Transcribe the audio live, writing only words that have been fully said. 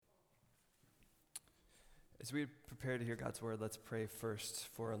As we prepare to hear God's word, let's pray first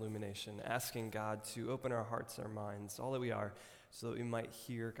for illumination, asking God to open our hearts, our minds, all that we are, so that we might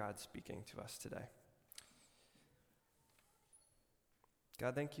hear God speaking to us today.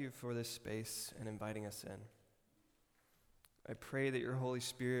 God, thank you for this space and inviting us in. I pray that your Holy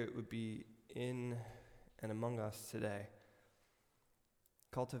Spirit would be in and among us today,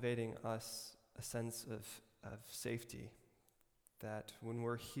 cultivating us a sense of safety, that when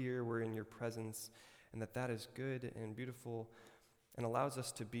we're here, we're in your presence, and that is good and beautiful and allows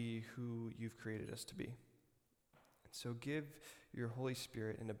us to be who you've created us to be. And so give your Holy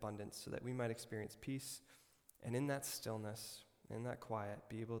Spirit in abundance so that we might experience peace, and in that stillness, in that quiet,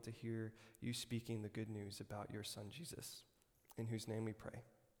 be able to hear you speaking the good news about your Son, Jesus, in whose name we pray.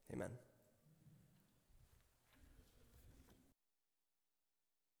 Amen.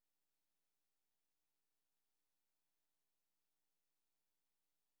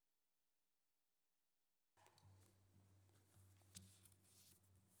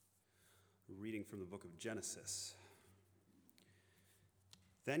 Reading from the book of Genesis.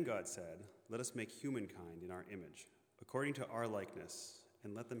 Then God said, "Let us make humankind in our image, according to our likeness,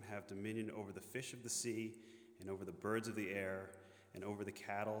 and let them have dominion over the fish of the sea, and over the birds of the air, and over the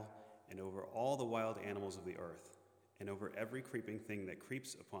cattle, and over all the wild animals of the earth, and over every creeping thing that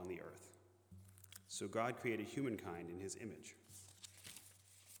creeps upon the earth." So God created humankind in his image.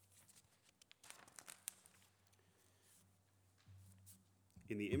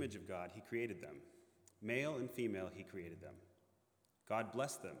 In the image of God, he created them. Male and female, he created them. God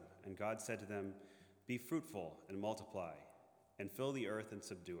blessed them, and God said to them, "Be fruitful and multiply, and fill the earth and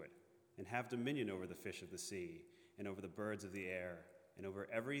subdue it, and have dominion over the fish of the sea, and over the birds of the air, and over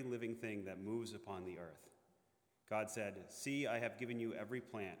every living thing that moves upon the earth." God said, "See, I have given you every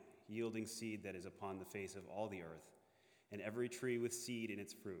plant yielding seed that is upon the face of all the earth, and every tree with seed in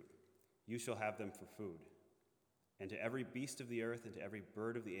its fruit. You shall have them for food. And to every beast of the earth, and to every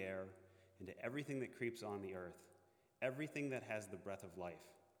bird of the air, and to everything that creeps on the earth, everything that has the breath of life,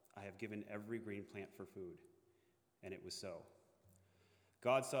 I have given every green plant for food." And it was so.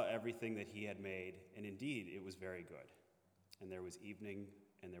 God saw everything that he had made, and indeed it was very good. And there was evening,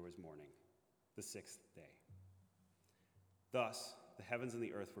 and there was morning, the sixth day. Thus the heavens and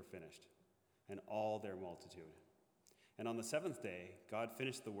the earth were finished, and all their multitude. And on the seventh day, God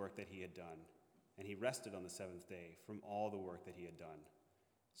finished the work that he had done, and he rested on the seventh day from all the work that he had done.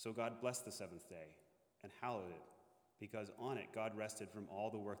 So God blessed the seventh day and hallowed it, because on it God rested from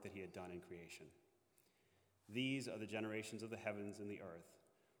all the work that he had done in creation. These are the generations of the heavens and the earth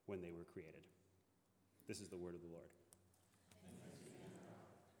when they were created. This is the word of the Lord.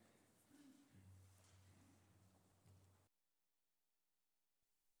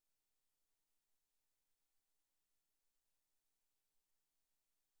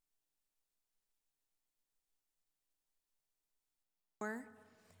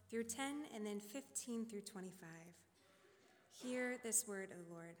 Through 10 and then 15 through 25. Hear this word of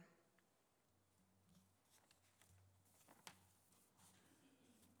the Lord.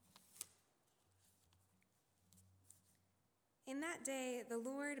 In that day the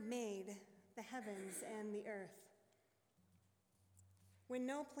Lord made the heavens and the earth, when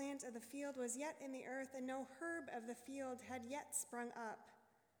no plant of the field was yet in the earth, and no herb of the field had yet sprung up.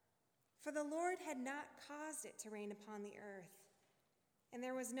 For the Lord had not caused it to rain upon the earth, and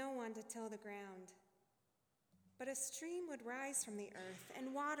there was no one to till the ground. But a stream would rise from the earth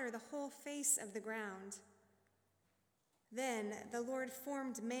and water the whole face of the ground. Then the Lord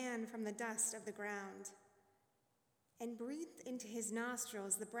formed man from the dust of the ground, and breathed into his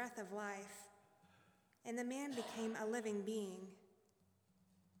nostrils the breath of life, and the man became a living being.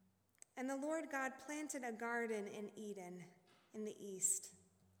 And the Lord God planted a garden in Eden in the east,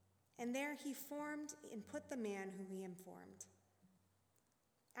 and there he formed and put the man whom he had formed.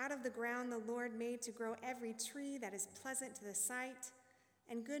 Out of the ground the Lord made to grow every tree that is pleasant to the sight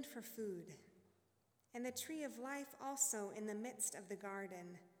and good for food, and the tree of life also in the midst of the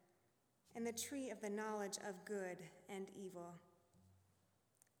garden, and the tree of the knowledge of good and evil.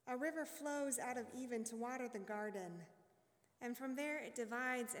 A river flows out of Eden to water the garden, and from there it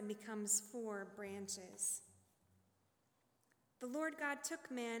divides and becomes 4 branches. The Lord God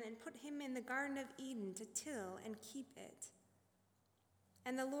took man and put him in the Garden of Eden to till and keep it.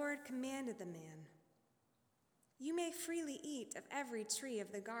 And the Lord commanded the man, "You may freely eat of every tree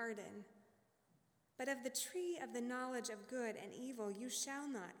of the garden, but of the tree of the knowledge of good and evil you shall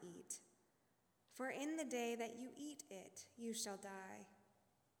not eat, for in the day that you eat it you shall die."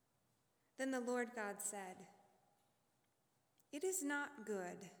 Then the Lord God said, "It is not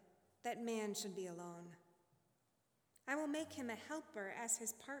good that man should be alone. I will make him a helper as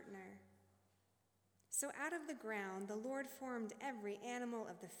his partner." So out of the ground the Lord formed every animal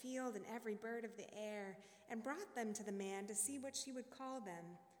of the field and every bird of the air, and brought them to the man to see what he would call them.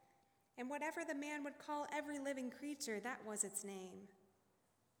 And whatever the man would call every living creature, that was its name.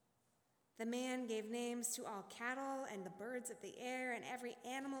 The man gave names to all cattle and the birds of the air and every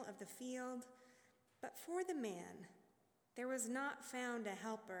animal of the field. But for the man there was not found a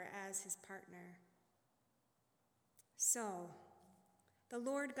helper as his partner. So the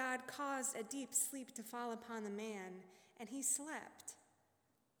Lord God caused a deep sleep to fall upon the man, and he slept.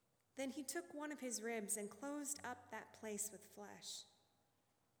 Then he took one of his ribs and closed up that place with flesh.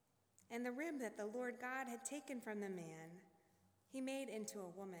 And the rib that the Lord God had taken from the man, he made into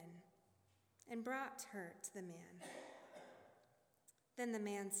a woman, and brought her to the man. Then the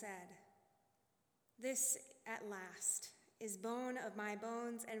man said, "This at last is bone of my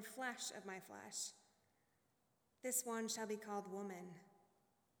bones and flesh of my flesh. This one shall be called woman,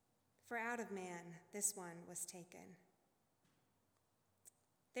 for out of man this one was taken."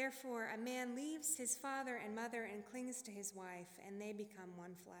 Therefore a man leaves his father and mother and clings to his wife, and they become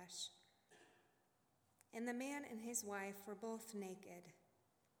one flesh. And the man and his wife were both naked,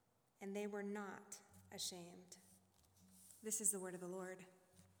 and they were not ashamed. This is the word of the Lord.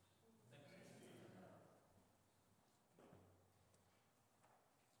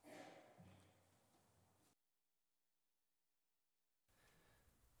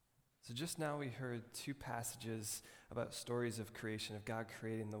 So just now we heard two passages about stories of creation, of God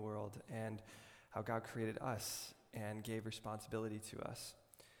creating the world, and how God created us and gave responsibility to us.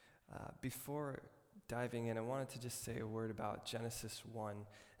 Before diving in, I wanted to just say a word about Genesis 1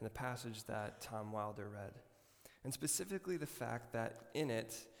 and the passage that Tom Wilder read. And specifically the fact that in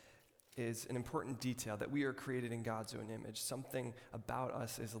it is an important detail, that we are created in God's own image. Something about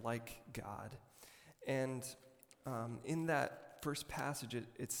us is like God. And in that first passage,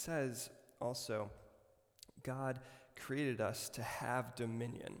 it says also, God created us to have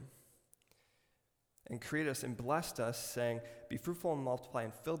dominion. And created us and blessed us, saying, "Be fruitful and multiply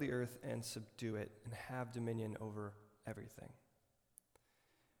and fill the earth and subdue it and have dominion over everything."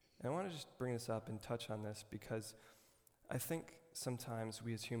 And I want to just bring this up and touch on this because I think sometimes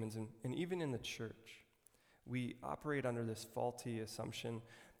we as humans, and even in the church, we operate under this faulty assumption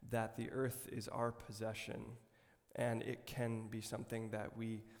that the earth is our possession and it can be something that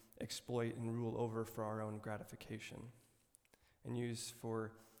we exploit and rule over for our own gratification and use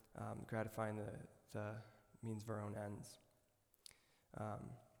for gratifying the means of our own ends.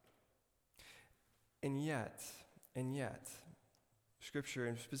 And yet, Scripture,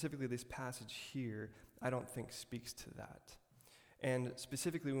 and specifically this passage here, I don't think speaks to that. And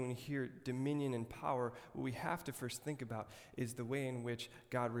specifically when we hear dominion and power, what we have to first think about is the way in which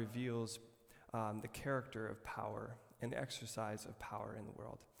God reveals the character of power and the exercise of power in the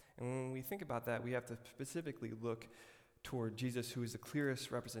world. And when we think about that, we have to specifically look toward Jesus, who is the clearest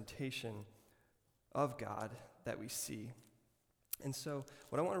representation of God that we see. And so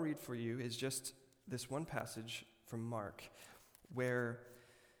what I want to read for you is just this one passage from Mark, where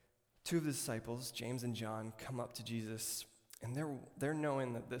two of the disciples, James and John, come up to Jesus, and they're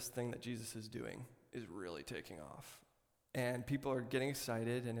knowing that this thing that Jesus is doing is really taking off. And people are getting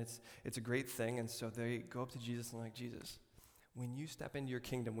excited, and it's a great thing, and so they go up to Jesus and they're like, "Jesus, when you step into your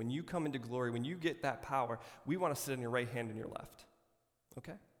kingdom, when you come into glory, when you get that power, we want to sit on your right hand and your left."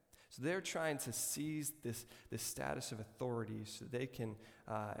 Okay? So they're trying to seize this status of authority so they can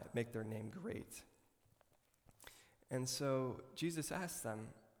make their name great. And so Jesus asks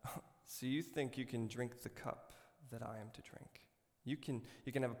them, "So you think you can drink the cup that I am to drink? You can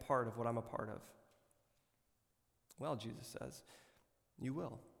have a part of what I'm a part of?" "Well," Jesus says, "you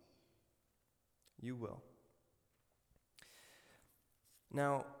will. You will."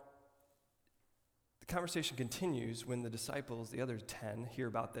 Now, the conversation continues when the disciples, the other 10, hear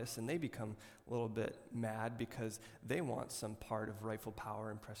about this, and they become a little bit mad because they want some part of rightful power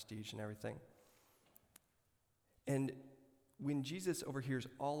and prestige and everything. And when Jesus overhears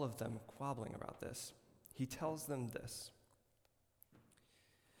all of them squabbling about this, he tells them this: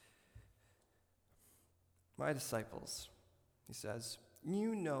 "My disciples," he says,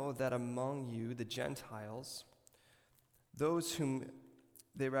 "you know that among you, the Gentiles, those whom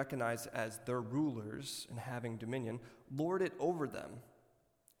they recognize as their rulers and having dominion, lord it over them,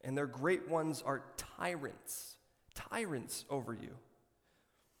 and their great ones are tyrants over you.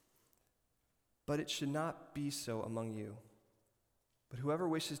 But it should not be so among you. But whoever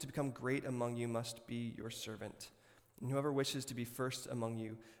wishes to become great among you must be your servant, and whoever wishes to be first among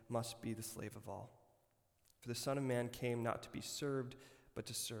you must be the slave of all. For the Son of Man came not to be served, but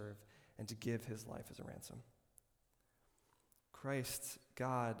to serve, and to give his life as a ransom." Christ,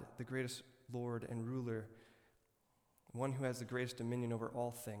 God, the greatest Lord and ruler, one who has the greatest dominion over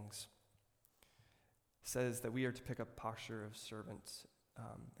all things, says that we are to pick up posture of servants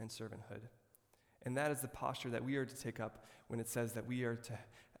and servanthood. And that is the posture that we are to take up when it says that we are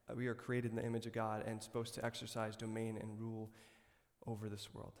created in the image of God and supposed to exercise domain and rule over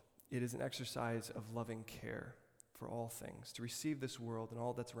this world. It is an exercise of loving care for all things, to receive this world and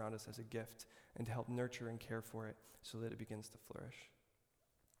all that's around us as a gift and to help nurture and care for it so that it begins to flourish.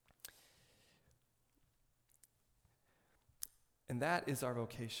 And that is our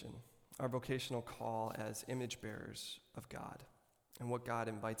vocation, our vocational call as image bearers of God and what God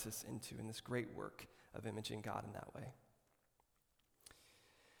invites us into in this great work of imaging God in that way.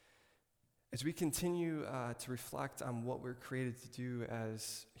 As we continue to reflect on what we're created to do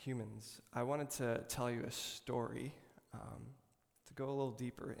as humans, I wanted to tell you a story to go a little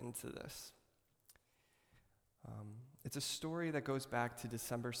deeper into this. It's a story that goes back to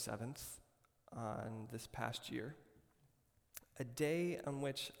December 7th on this past year, a day on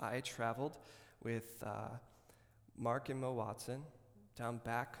which I traveled with Mark and Mo Watson down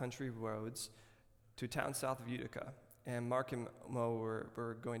backcountry roads to a town south of Utica. And Mark and Mo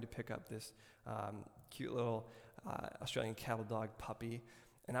were going to pick up this cute little Australian cattle dog puppy,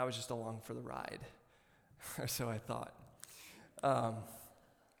 and I was just along for the ride, or so I thought.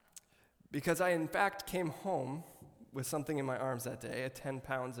 Because I, in fact, came home with something in my arms that day, 10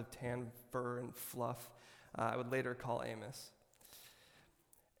 pounds of tan fur and fluff I would later call Amos.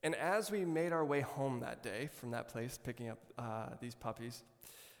 And as we made our way home that day from that place, picking up these puppies,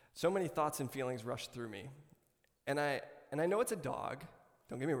 so many thoughts and feelings rushed through me. And I know it's a dog,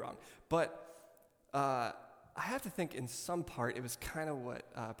 don't get me wrong, but I have to think in some part it was kind of what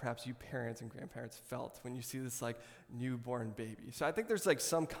perhaps you parents and grandparents felt when you see this like newborn baby. So I think there's like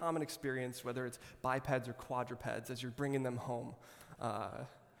some common experience, whether it's bipeds or quadrupeds, as you're bringing them home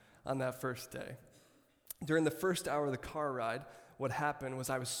on that first day. During the first hour of the car ride, what happened was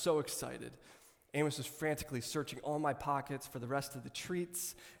I was so excited. Amos was frantically searching all my pockets for the rest of the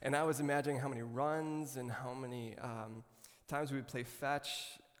treats, and I was imagining how many runs and how many times we would play fetch.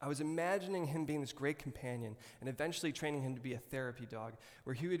 I was imagining him being this great companion and eventually training him to be a therapy dog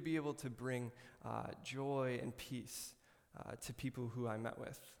where he would be able to bring joy and peace to people who I met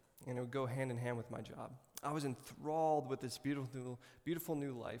with, and it would go hand in hand with my job. I was enthralled with this beautiful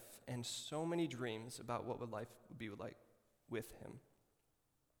new life and so many dreams about what life would be like with him.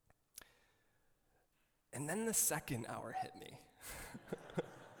 And then the second hour hit me.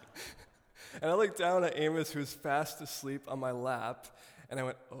 And I looked down at Amos, who was fast asleep on my lap, and I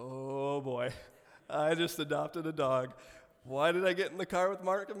went, oh boy, I just adopted a dog. Why did I get in the car with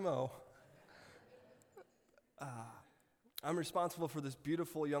Mark and Mo? I'm responsible for this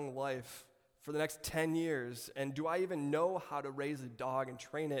beautiful young life for the next 10 years, and do I even know how to raise a dog and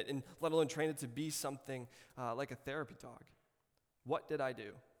train it, and let alone train it to be something like a therapy dog? What did I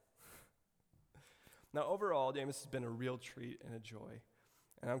do? Now, overall, Amos has been a real treat and a joy.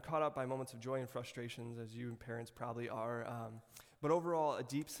 And I'm caught up by moments of joy and frustrations, as you and parents probably are. But overall, a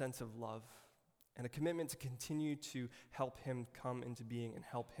deep sense of love and a commitment to continue to help him come into being and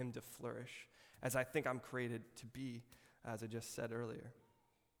help him to flourish, as I think I'm created to be, as I just said earlier.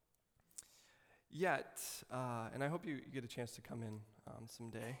 Yet, and I hope you get a chance to come in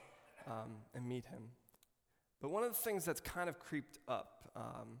someday and meet him. But one of the things that's kind of creeped up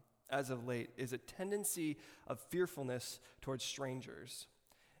as of late is a tendency of fearfulness towards strangers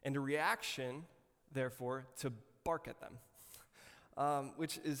and a reaction, therefore, to bark at them,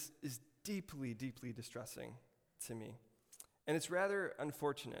 which is deeply, deeply distressing to me. And it's rather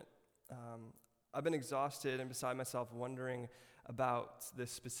unfortunate. I've been exhausted and beside myself wondering about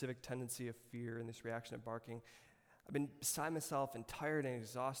this specific tendency of fear and this reaction of barking. I've been beside myself and tired and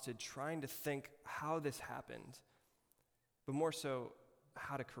exhausted trying to think how this happened, but more so,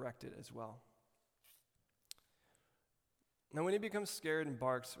 how to correct it as well. Now, when he becomes scared and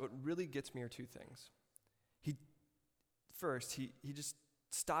barks, what really gets me are two things. He just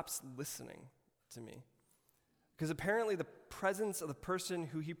stops listening to me. Because apparently the presence of the person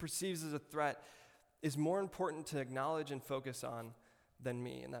who he perceives as a threat is more important to acknowledge and focus on than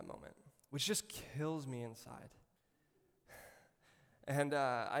me in that moment, which just kills me inside. And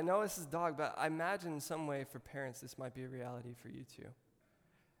I know this is dog, but I imagine in some way for parents this might be a reality for you too.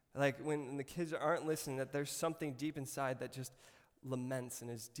 Like when the kids aren't listening, that there's something deep inside that just laments and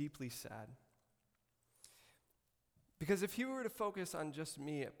is deeply sad. Because if he were to focus on just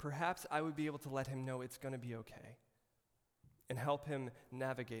me, perhaps I would be able to let him know it's going to be okay and help him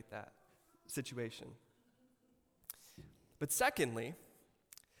navigate that situation. But secondly,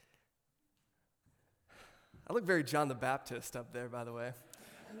 I look very John the Baptist up there, by the way.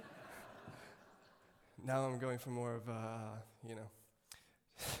 Now I'm going for more of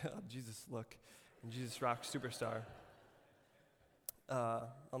Jesus look and Jesus rock superstar.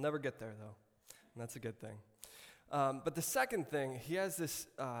 I'll never get there, though, and that's a good thing. But the second thing, he has this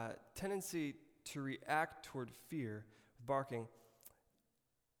tendency to react toward fear, barking,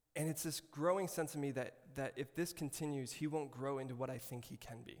 and it's this growing sense of me that if this continues, he won't grow into what I think he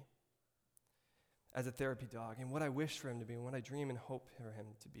can be as a therapy dog, and what I wish for him to be, and what I dream and hope for him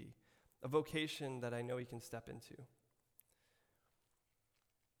to be, a vocation that I know he can step into.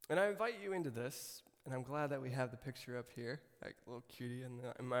 And I invite you into this, and I'm glad that we have the picture up here, like a little cutie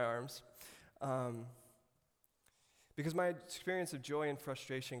in my arms, because my experience of joy and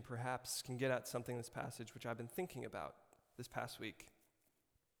frustration perhaps can get at something in this passage which I've been thinking about this past week.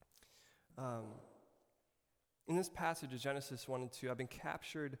 In this passage of Genesis 1 and 2, I've been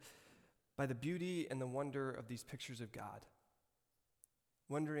captured by the beauty and the wonder of these pictures of God,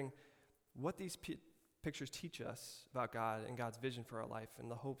 wondering what these pictures teach us about God and God's vision for our life and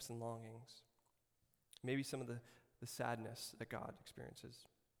the hopes and longings, maybe some of the sadness that God experiences.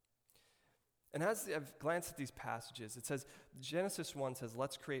 And as I've glanced at these passages, it says, Genesis 1 says,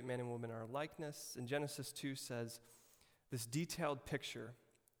 let's create man and woman in our likeness, and Genesis 2 says, this detailed picture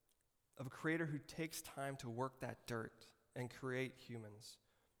of a creator who takes time to work that dirt and create humans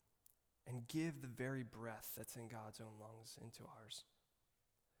and give the very breath that's in God's own lungs into ours.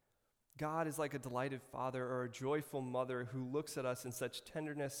 God is like a delighted father or a joyful mother who looks at us in such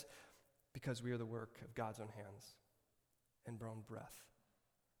tenderness because we are the work of God's own hands and own breath.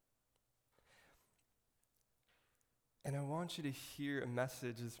 And I want you to hear a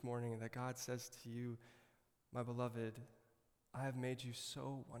message this morning that God says to you, my beloved, I have made you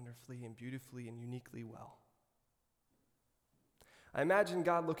so wonderfully and beautifully and uniquely well. I imagine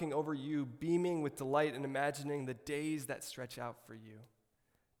God looking over you, beaming with delight and imagining the days that stretch out for you,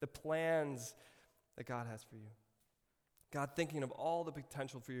 the plans that God has for you. God thinking of all the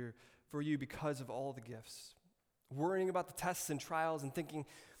potential for you because of all the gifts. Worrying about the tests and trials and thinking,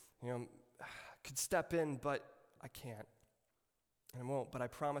 I could step in, but I can't. And I won't, but I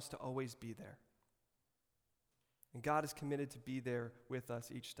promise to always be there. And God is committed to be there with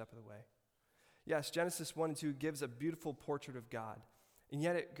us each step of the way. Yes, Genesis 1 and 2 gives a beautiful portrait of God, and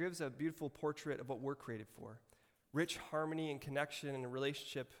yet it gives a beautiful portrait of what we're created for. Rich harmony and connection and a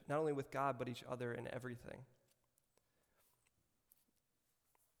relationship, not only with God, but each other and everything.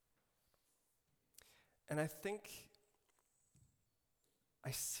 And I think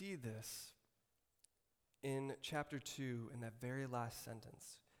I see this in chapter 2 in that very last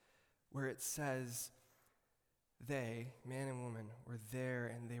sentence, where it says, they, man and woman, were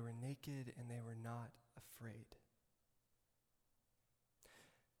there and they were naked and they were not afraid.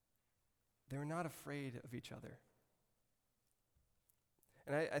 They were not afraid of each other.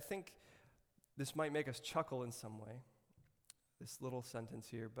 And I think this might make us chuckle in some way, this little sentence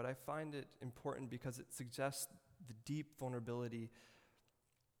here, but I find it important because it suggests the deep vulnerability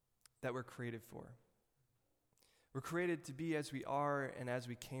that we're created for. We're created to be as we are and as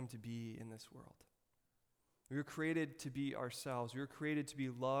we came to be in this world. We were created to be ourselves. We were created to be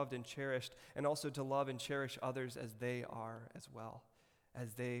loved and cherished, and also to love and cherish others as they are as well,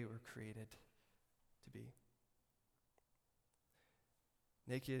 as they were created to be.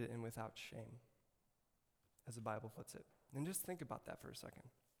 Naked and without shame, as the Bible puts it. And just think about that for a second.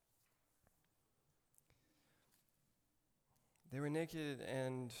 They were naked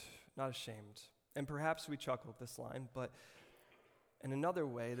and not ashamed. And perhaps we chuckle at this line, but in another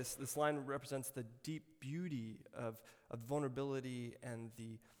way, this line represents the deep beauty of vulnerability and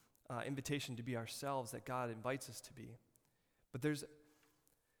the invitation to be ourselves that God invites us to be. But there's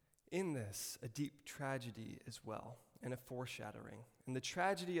in this a deep tragedy as well, and a foreshadowing. And the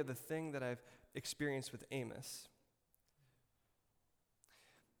tragedy of the thing that I've experienced with Amos,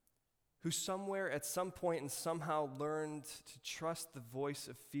 who somewhere at some point and somehow learned to trust the voice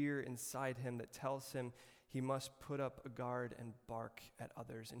of fear inside him that tells him he must put up a guard and bark at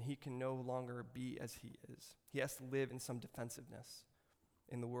others, and he can no longer be as he is. He has to live in some defensiveness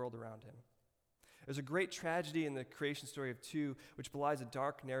in the world around him. There's a great tragedy in the creation story of 2, which belies a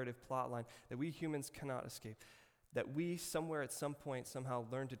dark narrative plotline that we humans cannot escape, that we somewhere at some point somehow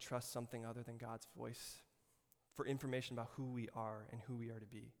learn to trust something other than God's voice for information about who we are and who we are to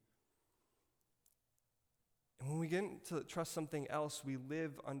be. And when we get to trust something else, we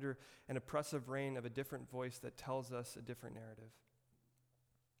live under an oppressive reign of a different voice that tells us a different narrative.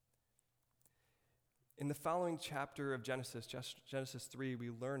 In the following chapter of Genesis, Genesis 3,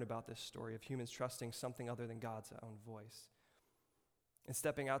 we learn about this story of humans trusting something other than God's own voice and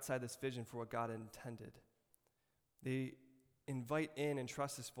stepping outside this vision for what God had intended. They invite in and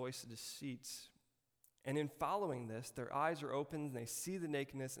trust this voice of deceit And in following this, their eyes are opened and they see the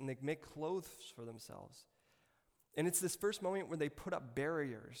nakedness and they make clothes for themselves. And it's this first moment where they put up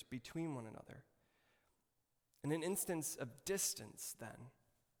barriers between one another. And an instance of distance then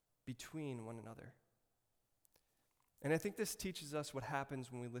between one another. And I think this teaches us what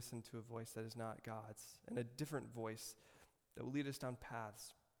happens when we listen to a voice that is not God's, and a different voice that will lead us down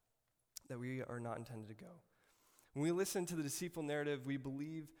paths that we are not intended to go. When we listen to the deceitful narrative, we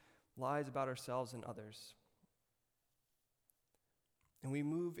believe lies about ourselves and others. And we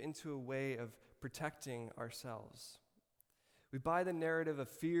move into a way of protecting ourselves. We buy the narrative of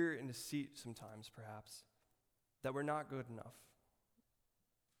fear and deceit sometimes, perhaps, that we're not good enough,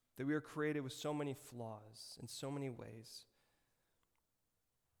 that we are created with so many flaws in so many ways.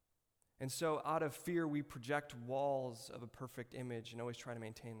 And so out of fear, we project walls of a perfect image and always try to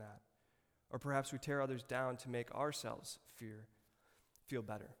maintain that. Or perhaps we tear others down to make ourselves feel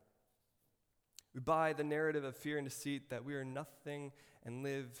better. We buy the narrative of fear and deceit that we are nothing and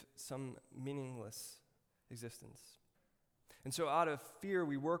live some meaningless existence. And so out of fear,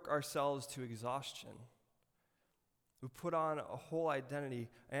 we work ourselves to exhaustion. We put on a whole identity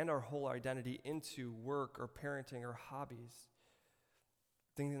and our whole identity into work or parenting or hobbies,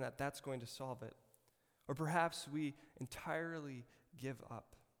 thinking that that's going to solve it. Or perhaps we entirely give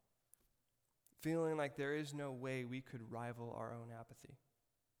up, feeling like there is no way we could rival our own apathy.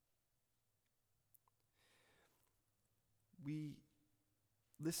 We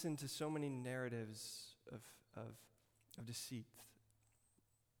listen to so many narratives of deceit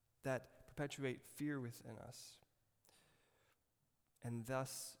that perpetuate fear within us and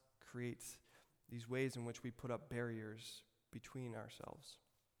thus create these ways in which we put up barriers between ourselves.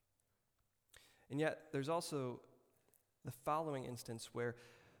 And yet, there's also the following instance where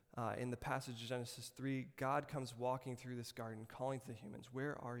in the passage of Genesis 3, God comes walking through this garden, calling to the humans,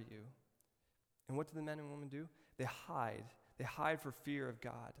 "Where are you?" And what do the men and women do? They hide. They hide for fear of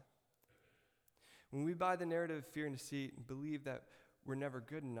God. When we buy the narrative of fear and deceit and believe that we're never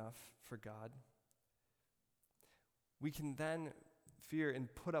good enough for God, we can then fear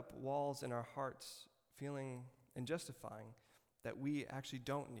and put up walls in our hearts, feeling and justifying that we actually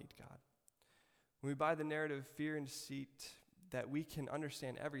don't need God. When we buy the narrative of fear and deceit that we can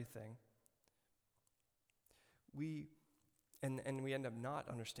understand everything, we end up not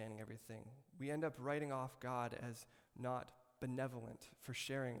understanding everything. We end up writing off God as not benevolent for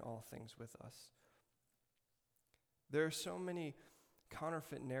sharing all things with us. There are so many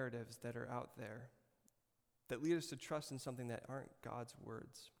counterfeit narratives that are out there that lead us to trust in something that aren't God's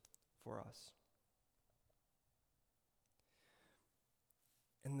words for us.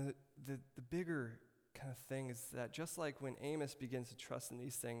 And the bigger kind of thing is that just like when Amos begins to trust in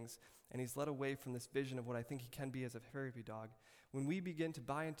these things and he's led away from this vision of what I think he can be as a therapy dog, when we begin to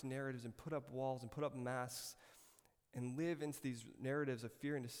buy into narratives and put up walls and put up masks and live into these narratives of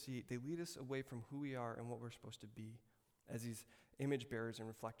fear and deceit, they lead us away from who we are and what we're supposed to be as these image bearers and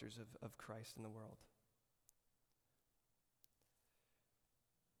reflectors of Christ in the world.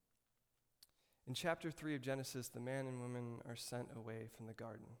 In chapter 3 of Genesis, the man and woman are sent away from the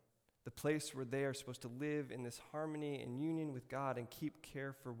garden, the place where they are supposed to live in this harmony and union with God and keep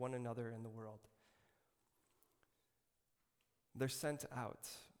care for one another in the world. They're sent out,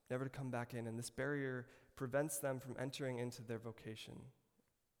 never to come back in, and this barrier prevents them from entering into their vocation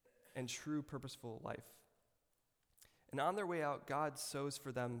and true purposeful life. And on their way out, God sows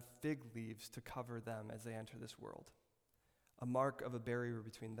for them fig leaves to cover them as they enter this world, a mark of a barrier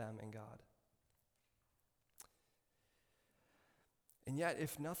between them and God. And yet,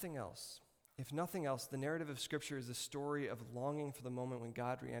 if nothing else, the narrative of Scripture is a story of longing for the moment when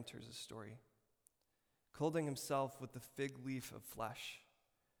God re-enters the story, clothing himself with the fig leaf of flesh,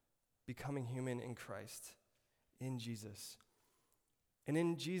 becoming human in Christ, in Jesus. And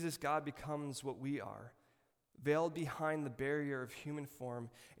in Jesus, God becomes what we are, veiled behind the barrier of human form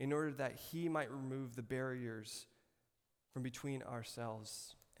in order that he might remove the barriers from between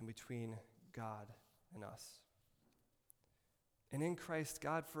ourselves and between God and us. And in Christ,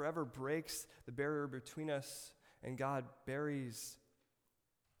 God forever breaks the barrier between us, and God buries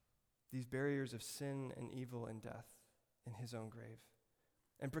these barriers of sin and evil and death in his own grave,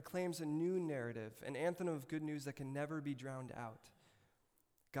 and proclaims a new narrative, an anthem of good news that can never be drowned out.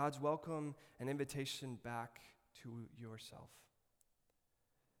 God's welcome and invitation back to yourself.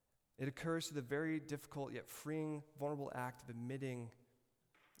 It occurs through the very difficult yet freeing, vulnerable act of admitting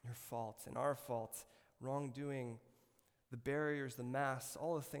your fault and our fault, wrongdoing, the barriers, the masks,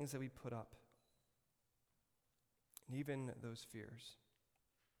 all the things that we put up, and even those fears.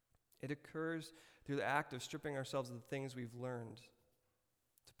 It occurs through the act of stripping ourselves of the things we've learned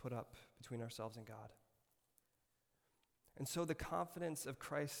to put up between ourselves and God. And so the confidence of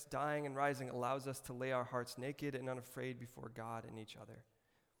Christ dying and rising allows us to lay our hearts naked and unafraid before God and each other.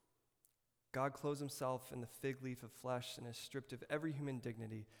 God clothes himself in the fig leaf of flesh and is stripped of every human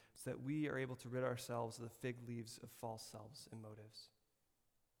dignity so that we are able to rid ourselves of the fig leaves of false selves and motives.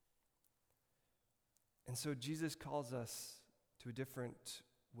 And so Jesus calls us to a different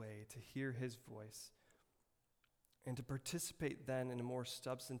way, to hear his voice, and to participate then in a more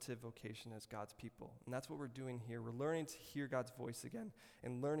substantive vocation as God's people. And that's what we're doing here. We're learning to hear God's voice again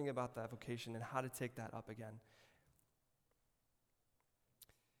and learning about that vocation and how to take that up again.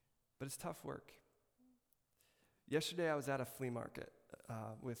 But it's tough work. Yesterday I was at a flea market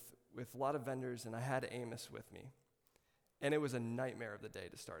with a lot of vendors, and I had Amos with me. And it was a nightmare of the day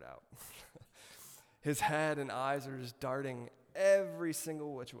to start out. His head and eyes are just darting every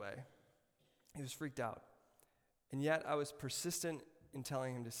single which way. He was freaked out. And yet I was persistent in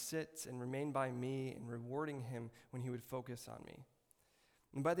telling him to sit and remain by me and rewarding him when he would focus on me.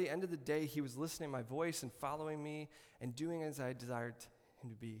 And by the end of the day, he was listening to my voice and following me and doing as I desired him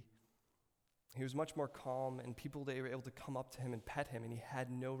to be. He was much more calm, and people, they were able to come up to him and pet him, and he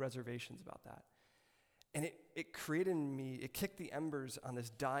had no reservations about that. And it created in me, it kicked the embers on this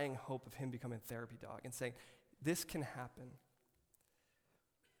dying hope of him becoming a therapy dog and saying, this can happen.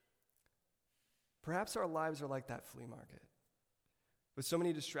 Perhaps our lives are like that flea market, with so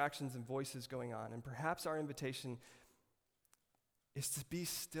many distractions and voices going on, and perhaps our invitation is to be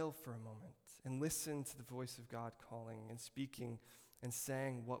still for a moment and listen to the voice of God calling and speaking and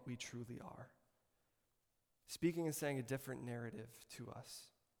saying what we truly are. Speaking and saying a different narrative to us.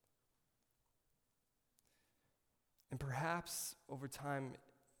 And perhaps over time,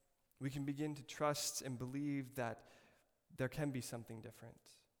 we can begin to trust and believe that there can be something different.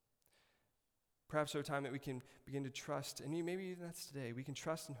 Perhaps over time that we can begin to trust, and maybe even that's today, we can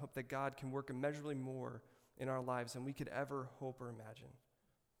trust and hope that God can work immeasurably more in our lives than we could ever hope or imagine.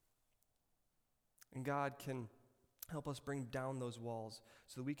 And God can help us bring down those walls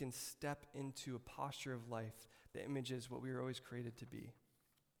so that we can step into a posture of life that images what we were always created to be.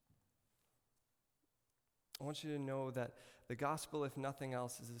 I want you to know that the gospel, if nothing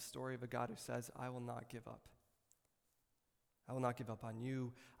else, is the story of a God who says, I will not give up. I will not give up on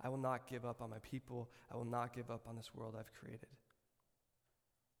you. I will not give up on my people. I will not give up on this world I've created.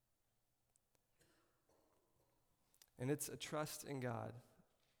 And it's a trust in God,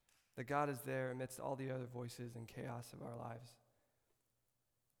 that God is there amidst all the other voices and chaos of our lives,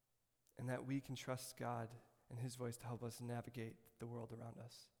 and that we can trust God and his voice to help us navigate the world around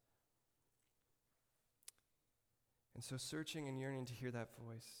us. And so searching and yearning to hear that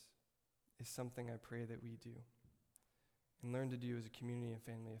voice is something I pray that we do and learn to do as a community and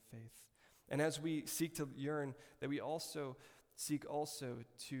family of faith. And as we seek to yearn, that we also seek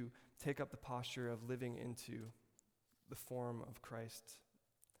to take up the posture of living into the form of Christ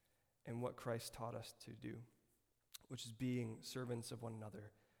and what Christ taught us to do, which is being servants of one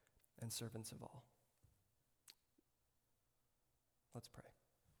another and servants of all. Let's pray.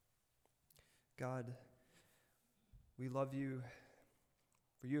 God, we love you,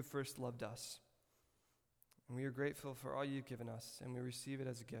 for you have first loved us. And we are grateful for all you've given us, and we receive it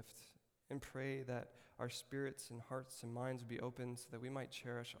as a gift, and pray that our spirits and hearts and minds would be open so that we might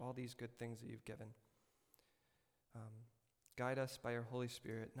cherish all these good things that you've given. Guide us by your Holy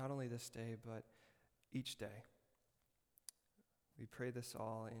Spirit, not only this day, but each day. We pray this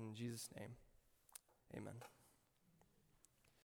all in Jesus' name. Amen.